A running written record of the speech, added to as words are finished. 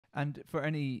And for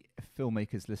any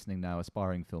filmmakers listening now,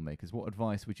 aspiring filmmakers, what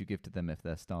advice would you give to them if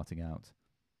they're starting out?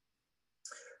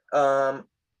 Um,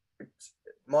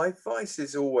 my advice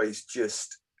is always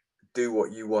just do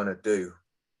what you want to do.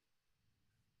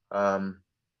 Um,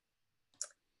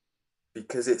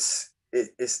 because it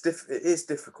is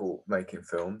difficult making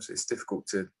films. It's difficult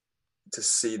to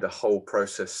see the whole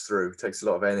process through. It takes a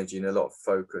lot of energy and a lot of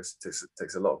focus. It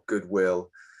takes a lot of goodwill.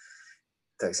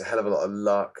 It takes a hell of a lot of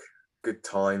luck, good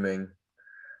timing.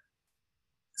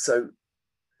 So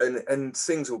and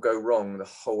things will go wrong the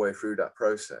whole way through that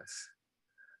process.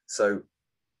 So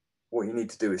what you need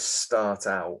to do is start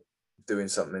out doing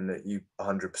something that you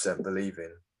 100% believe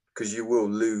in, because you will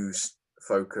lose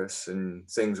focus and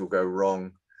things will go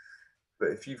wrong. But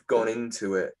if you've gone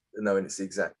into it knowing it's the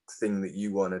exact thing that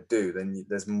you want to do, then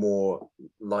there's more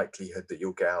likelihood that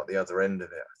you'll get out the other end of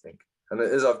it, I think. And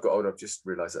as I've got older, I've just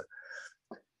realized that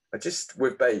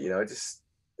with bait,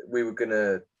 we were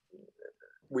gonna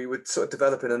we were sort of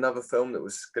developing another film that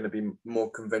was going to be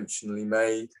more conventionally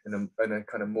made in a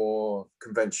kind of more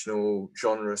conventional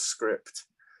genre script.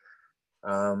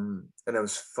 And there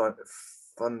was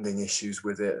funding issues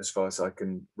with it as far as I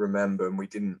can remember, and we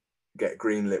didn't get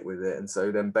greenlit with it. And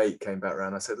so then Bait came back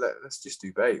around. I said, let's just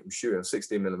do Bait. We'll shoot it on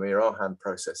 16mm. I'll hand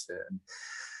process it. And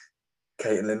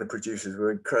Kate and Lynn, the producers,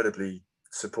 were incredibly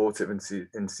supportive and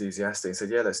enthusiastic and said,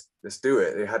 yeah, let's do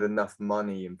it. They had enough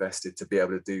money invested to be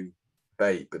able to do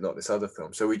Bait, but not this other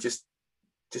film. So we just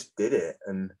did it.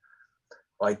 And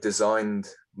I designed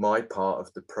my part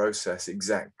of the process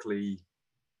exactly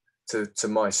to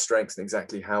my strengths and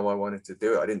exactly how I wanted to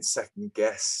do it. I didn't second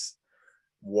guess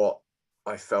what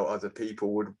I felt other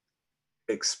people would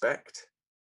expect.